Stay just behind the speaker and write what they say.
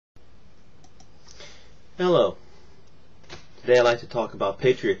Hello. Today I'd like to talk about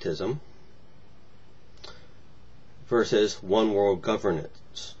patriotism versus one world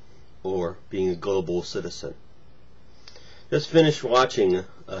governance, or being a global citizen. Just finished watching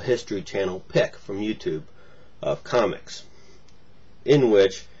a History Channel pick from YouTube of comics in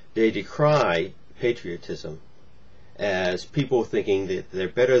which they decry patriotism as people thinking that they're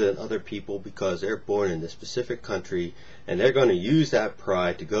better than other people because they're born in this specific country, and they're going to use that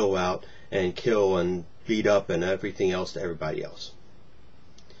pride to go out and kill and beat up and everything else to everybody else.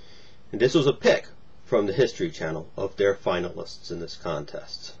 And this was a pick from the History Channel of their finalists in this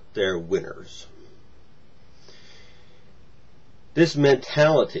contest, their winners. This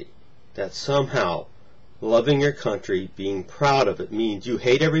mentality that somehow loving your country, being proud of it, means you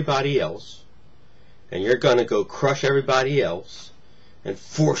hate everybody else, and you're going to go crush everybody else and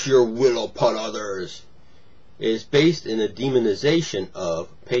force your will upon others, is based in a demonization of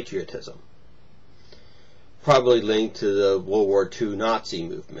patriotism, probably linked to the World War II Nazi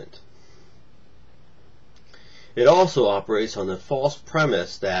movement. It also operates on the false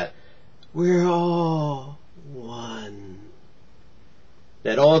premise that we're all one,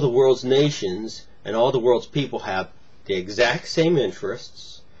 that all the world's nations and all the world's people have the exact same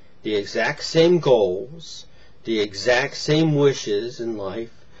interests, the exact same goals, the exact same wishes in life,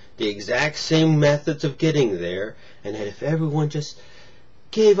 the exact same methods of getting there, and that if everyone just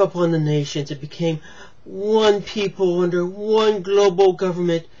gave up on the nations and became one people under one global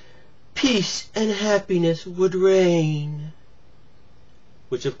government, peace and happiness would reign.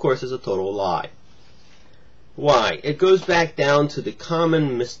 Which of course is a total lie. Why? It goes back down to the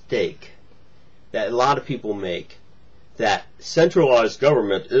common mistake that a lot of people make, that centralized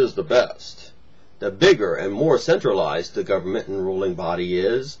government is the best. The bigger and more centralized the government and ruling body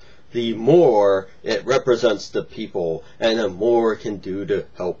is, the more it represents the people and the more it can do to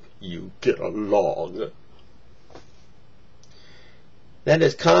help you get along. That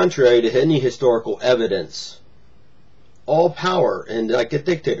is contrary to any historical evidence. All power, in like a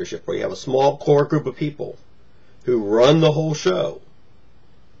dictatorship where you have a small core group of people who run the whole show,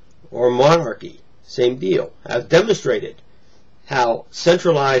 or monarchy, same deal, have demonstrated how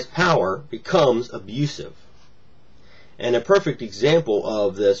centralized power becomes abusive. And a perfect example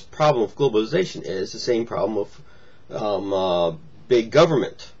of this problem of globalization is the same problem of big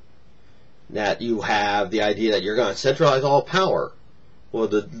government. That you have the idea that you're going to centralize all power. Well,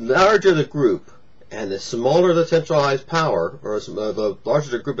 the larger the group and the smaller the centralized power, or the larger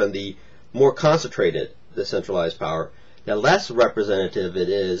the group and the more concentrated the centralized power, the less representative it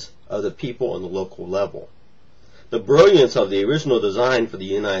is of the people on the local level. The brilliance of the original design for the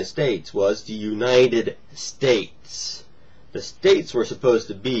United States was the United States. The states were supposed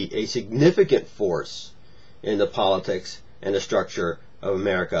to be a significant force in the politics and the structure of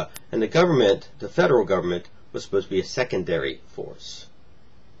America, and the government, the federal government, was supposed to be a secondary force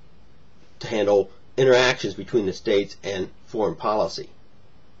to handle interactions between the states and foreign policy.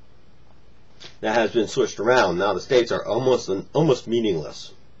 That has been switched around. Now the states are almost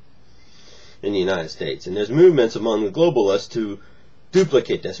meaningless in the United States, and there's movements among the globalists to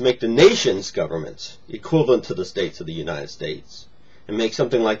duplicate this, make the nations' governments equivalent to the states of the United States, and make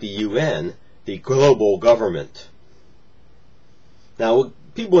something like the UN the global government. Now,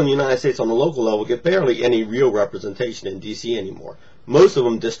 people in the United States on the local level get barely any real representation in D.C. anymore. Most of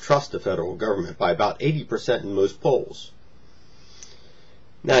them distrust the federal government by about 80% in most polls.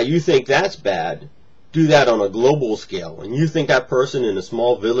 Now, you think that's bad. Do that on a global scale, and you think that person in a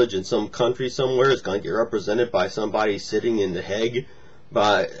small village in some country somewhere is going to get represented by somebody sitting in The Hague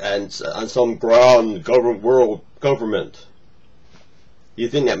on some ground world government? You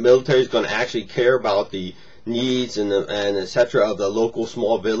think that military is going to actually care about the needs and etc. of the local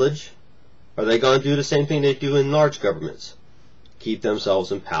small village? Are they going to do the same thing they do in large governments? Keep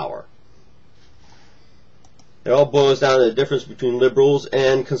themselves in power. It all boils down to the difference between liberals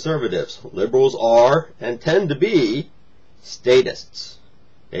and conservatives. Liberals are, and tend to be, statists.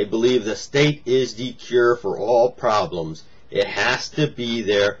 They believe the state is the cure for all problems. It has to be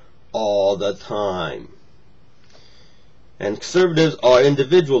there all the time. And conservatives are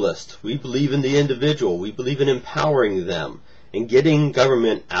individualists. We believe in the individual. We believe in empowering them and getting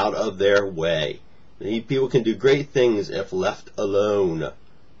government out of their way. People can do great things if left alone.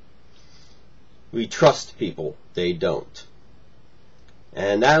 We trust people. They don't.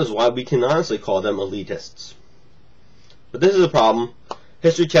 And that is why we can honestly call them elitists. But this is a problem.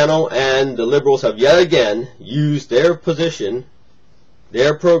 History Channel and the liberals have yet again used their position,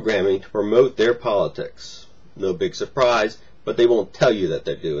 their programming, to promote their politics. No big surprise, but they won't tell you that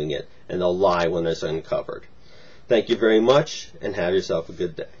they're doing it, and they'll lie when it's uncovered. Thank you very much, and have yourself a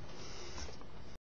good day.